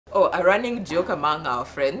Oh, a running joke among our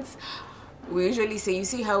friends. We usually say, you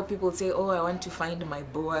see how people say, oh, I want to find my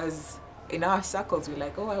Boaz. In our circles, we're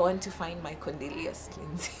like, oh, I want to find my Cornelius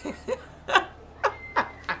Lindsey.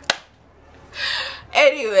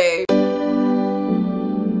 Anyway.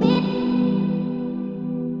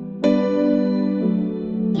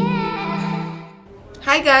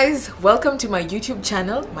 Hi guys, welcome to my YouTube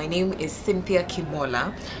channel. My name is Cynthia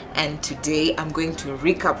Kimola, and today I'm going to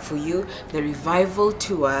recap for you the revival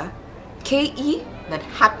tour KE that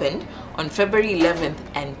happened on February 11th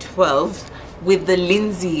and 12th with the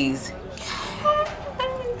Lindseys.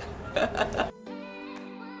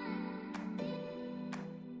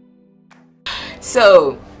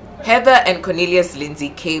 So, Heather and Cornelius Lindsey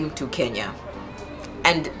came to Kenya.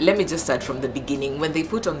 And let me just start from the beginning. When they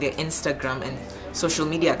put on their Instagram and social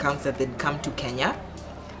media accounts that they'd come to Kenya,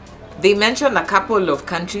 they mentioned a couple of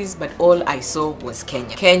countries, but all I saw was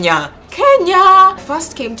Kenya. Kenya! I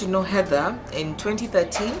first came to know Heather in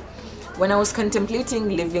 2013 when I was contemplating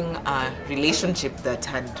living a relationship that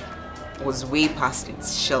was way past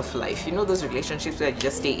its shelf life. You know those relationships where you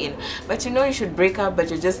just stay in, but you know you should break up, but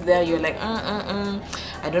you're just there, you're like,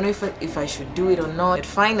 I don't know if I should do it or not. But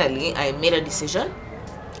finally, I made a decision.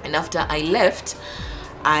 And after I left,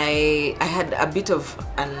 I had a bit of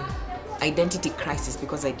an identity crisis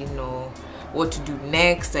because I didn't know what to do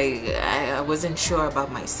next. I wasn't sure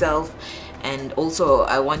about myself, and also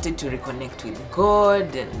I wanted to reconnect with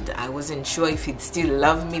God, and I wasn't sure if He'd still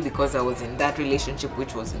love me because I was in that relationship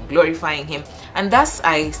which wasn't glorifying Him. And thus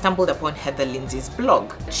I stumbled upon Heather Lindsey's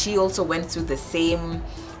blog. She also went through the same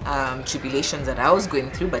tribulations that I was going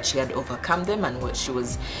through, but she had overcome them, and what she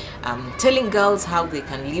was telling girls how they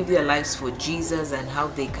can live their lives for Jesus and how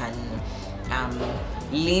they can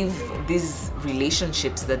live these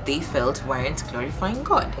relationships that they felt weren't glorifying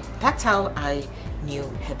God. That's how I knew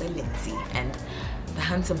Heather Lindsey and the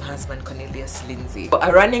handsome husband Cornelius Lindsey.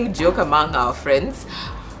 A running joke among our friends,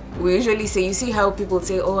 we usually say, you see how people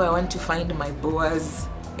say, oh, I want to find my Boaz.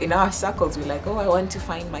 In our circles, we're like, oh, I want to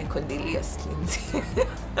find my Cornelius Lindsey.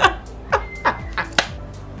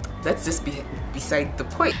 That's just beside the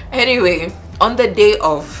point. Anyway, on the day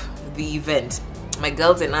of the event, my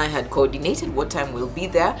girls and I had coordinated what time we'll be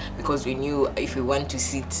there, because we knew if we want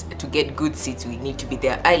to get good seats, we need to be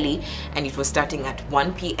there early, and it was starting at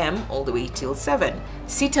 1 p.m. all the way till 7.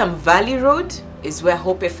 Sitam Valley Road is where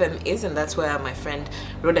Hope FM is, and that's where my friend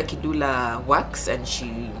Rhoda Kidula works, and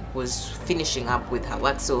she was finishing up with her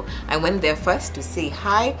work. So I went there first to say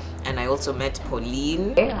hi, and I also met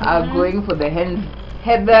Pauline. They are going for the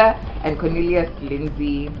Heather and Cornelius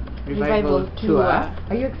Lindsey revival tour.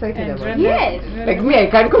 Are you excited about it? Yes. Like me, I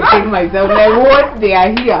can't contain myself. Like, what? They are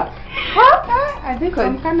here. Huh? Are they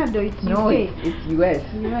from Canada? It's no, UK. it's US.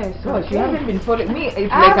 US. Oh, she hasn't been following me.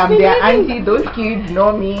 It's like I'm their auntie. Those kids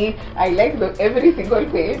know me. I like every single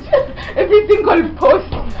page, every single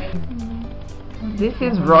post. This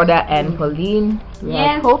is Rhoda and Pauline.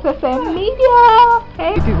 Yes. Hope FM Media.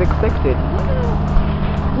 Hey. It is expected.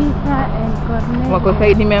 Lindsey and Cornelius. Wako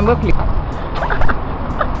side member, please.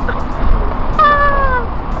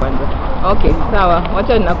 Okay, sawa.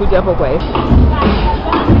 Wacha ninakuja hapo kwa F.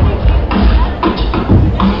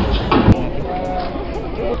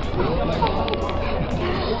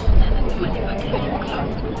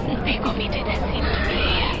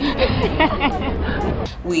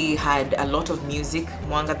 We had a lot of music.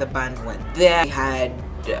 Mwanga the band went there. We had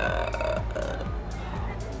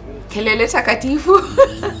Kelele Takatifu.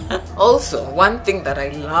 Also, one thing that I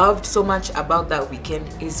loved so much about that weekend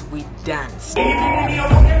is we danced.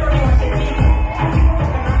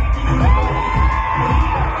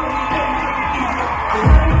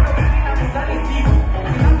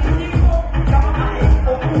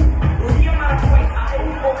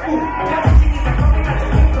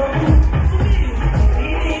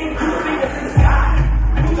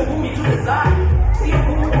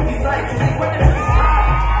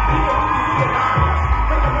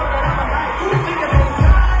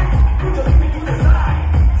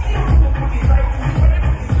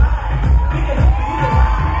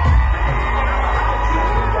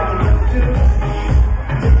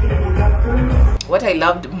 What I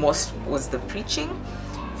loved most was the preaching.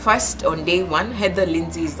 First, on day one, Heather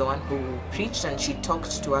Lindsey is the one who preached, and she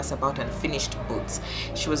talked to us about unfinished boats.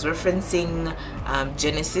 She was referencing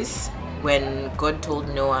Genesis, when God told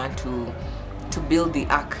Noah to build the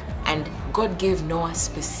ark, and God gave Noah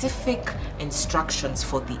specific instructions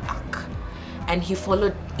for the ark. and he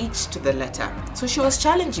followed each to the letter. So she was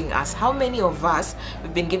challenging us. How many of us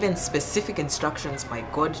we've been given specific instructions by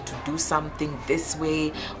God to do something this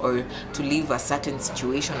way or to leave a certain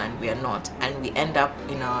situation, and we are not, and we end up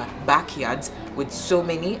in our backyards with so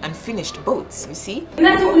many unfinished boats, you see? And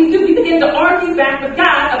that's what we do. We begin to argue back with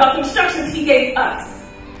God about the instructions he gave us.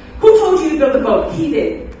 Who told you to build a boat? He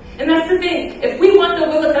did. And that's the thing. If we want the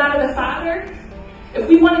will of God and the Father, if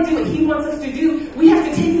we want to do what he wants us to do, we have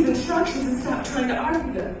to take his instructions and stop trying to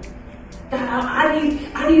argue them. God,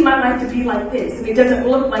 I need my life to be like this, and it doesn't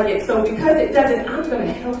look like it. So because it doesn't, I'm going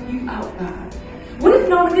to help you out, God. What if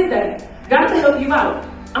no one did that? God will help you out.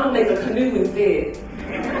 I'm going to make a canoe instead.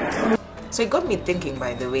 So it got me thinking,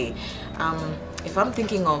 by the way. If I'm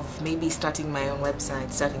thinking of maybe starting my own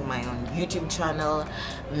website, starting my own YouTube channel,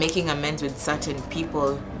 making amends with certain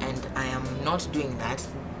people, and I am not doing that,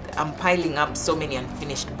 I'm piling up so many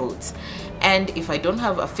unfinished boats. And if I don't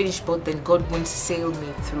have a finished boat, then God won't sail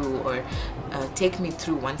me through or take me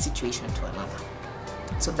through one situation to another.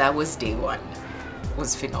 So that was day one. It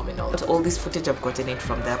was phenomenal. All this footage, I've gotten it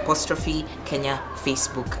from the Apostrophe Kenya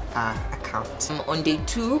Facebook account. On day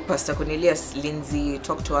two, Pastor Cornelius Lindsey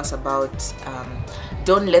talked to us about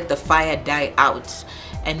don't let the fire die out.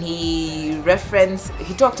 And he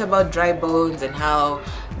talked about dry bones and how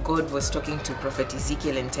God was talking to Prophet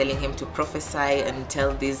Ezekiel and telling him to prophesy and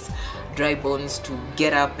tell these dry bones to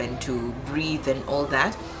get up and to breathe and all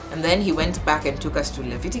that. And then he went back and took us to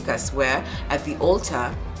Leviticus, where at the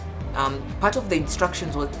altar, part of the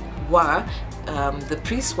instructions were the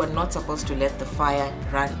priests were not supposed to let the fire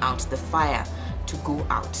run out, the fire to go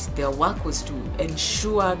out. Their work was to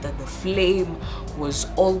ensure that the flame was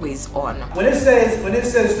always on. When it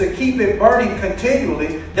says to keep it burning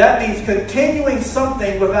continually, that means continuing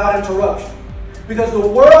something without interruption. Because the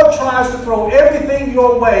world tries to throw everything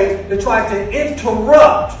your way to try to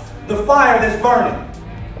interrupt the fire that's burning.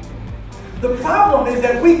 The problem is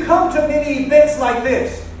that we come to many events like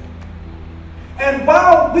this, and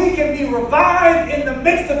while we can be revived in the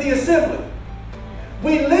midst of the assembly,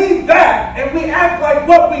 we leave back and we act like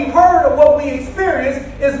what we heard or what we experienced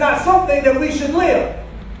is not something that we should live.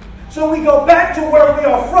 So we go back to where we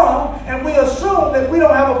are from and we assume that we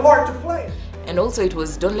don't have a part to play. And also it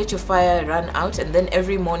was don't let your fire run out, and then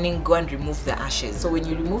every morning go and remove the ashes. So when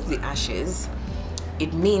you remove the ashes,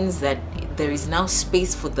 it means that there is now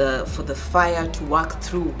space for the fire to work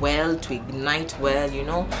through well, to ignite well, you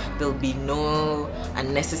know. There'll be no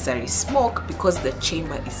unnecessary smoke because the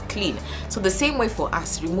chamber is clean. So the same way for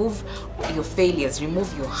us, remove your failures,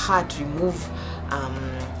 remove your heart, remove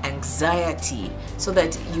anxiety, so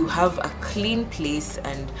that you have a clean place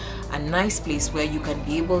and a nice place where you can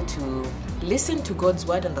be able to listen to God's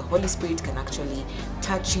word, and the Holy Spirit can actually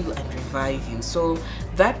touch you and revive you. So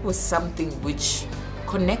that was something which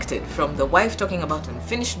connected, from the wife talking about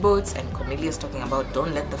unfinished boats and Cornelius talking about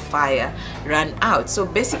don't let the fire run out. So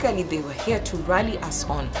basically they were here to rally us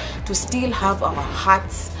on, to still have our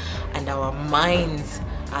hearts and our minds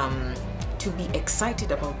to be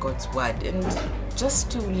excited about God's word and just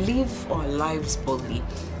to live our lives boldly.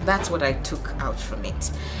 That's what I took out from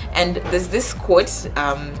it. And there's this quote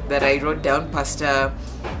that I wrote down, Pastor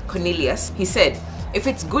Cornelius. He said, if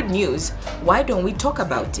it's good news, why don't we talk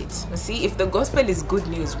about it? You see, if the gospel is good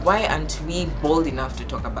news, why aren't we bold enough to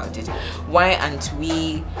talk about it? Why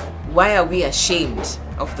are we ashamed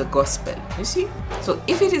of the gospel? You see? So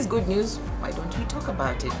if it is good news, why don't we talk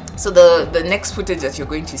about it? So the next footage that you're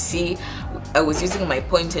going to see, I was using my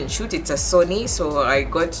point and shoot. It's a Sony, so I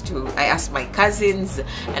asked my cousins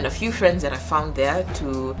and a few friends that I found there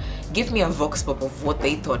to give me a vox pop of what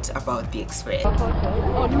they thought about the experience. I've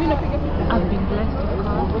been blessed with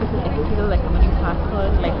God. I feel like I'm a new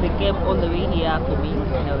passport. Like they came all the way here for me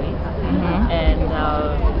in a way. And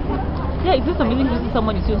yeah, it's just amazing to see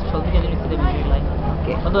someone you see on social media and then you see them in real life.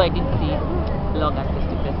 Okay. Although I didn't see long and face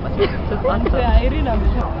to face, but it's just awesome.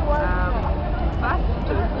 First,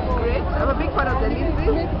 it was great. I'm a big fan of the Lindsey.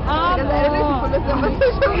 Because I don't know if you follow them on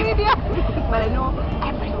social media, but I know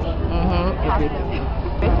everything.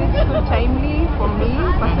 It's so timely for me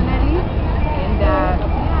personally, and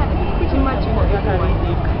pretty much for everyone.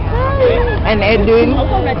 And Edwin,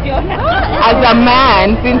 as a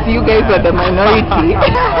man, since you guys are the minority.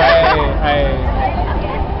 I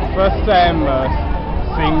first time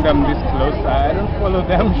seeing them this close. I don't follow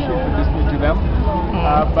them, should listen to them.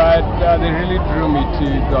 But they really drew me to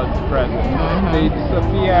God's presence. They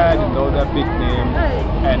disappeared in all their big names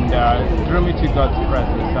and drew me to God's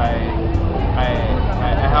presence. I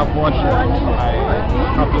have worshipped. I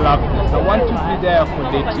have loved this. I want to be there for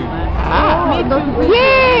day 2.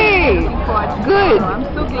 Yay! Good. I'm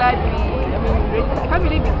so glad I can't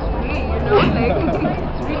believe it's free, you know, like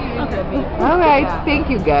All right, thank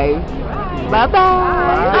you guys.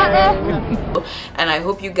 Bye-bye. And I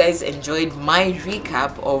hope you guys enjoyed my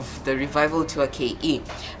recap of the Revival Tour KE.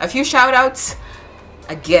 A few shout outs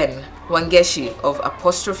again. Wangeshi of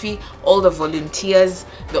Apostrophe, all the volunteers,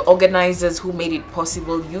 the organizers who made it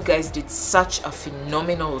possible. You guys did such a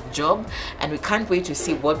phenomenal job, and we can't wait to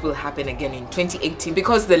see what will happen again in 2018,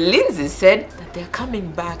 because the Lindseys said that they're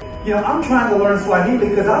coming back. You know, I'm trying to learn Swahili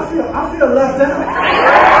because I feel left out.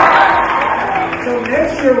 So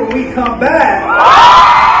next year when we come back.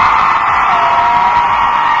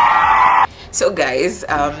 So guys,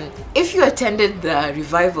 if you attended the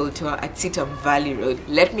Revival Tour at Sitam Valley Road,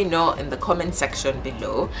 let me know in the comment section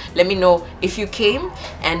below. Let me know if you came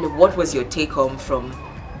and what was your take home from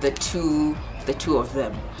the two of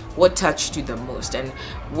them. What touched you the most, and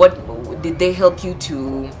what did they help you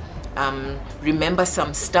to remember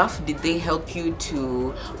some stuff? Did they help you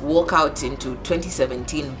to walk out into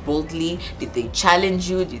 2017 boldly? Did they challenge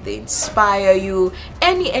you? Did they inspire you?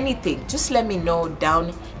 Anything, just let me know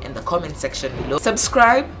down in the comment section below.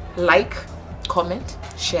 Subscribe, like, comment,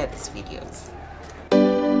 share these videos.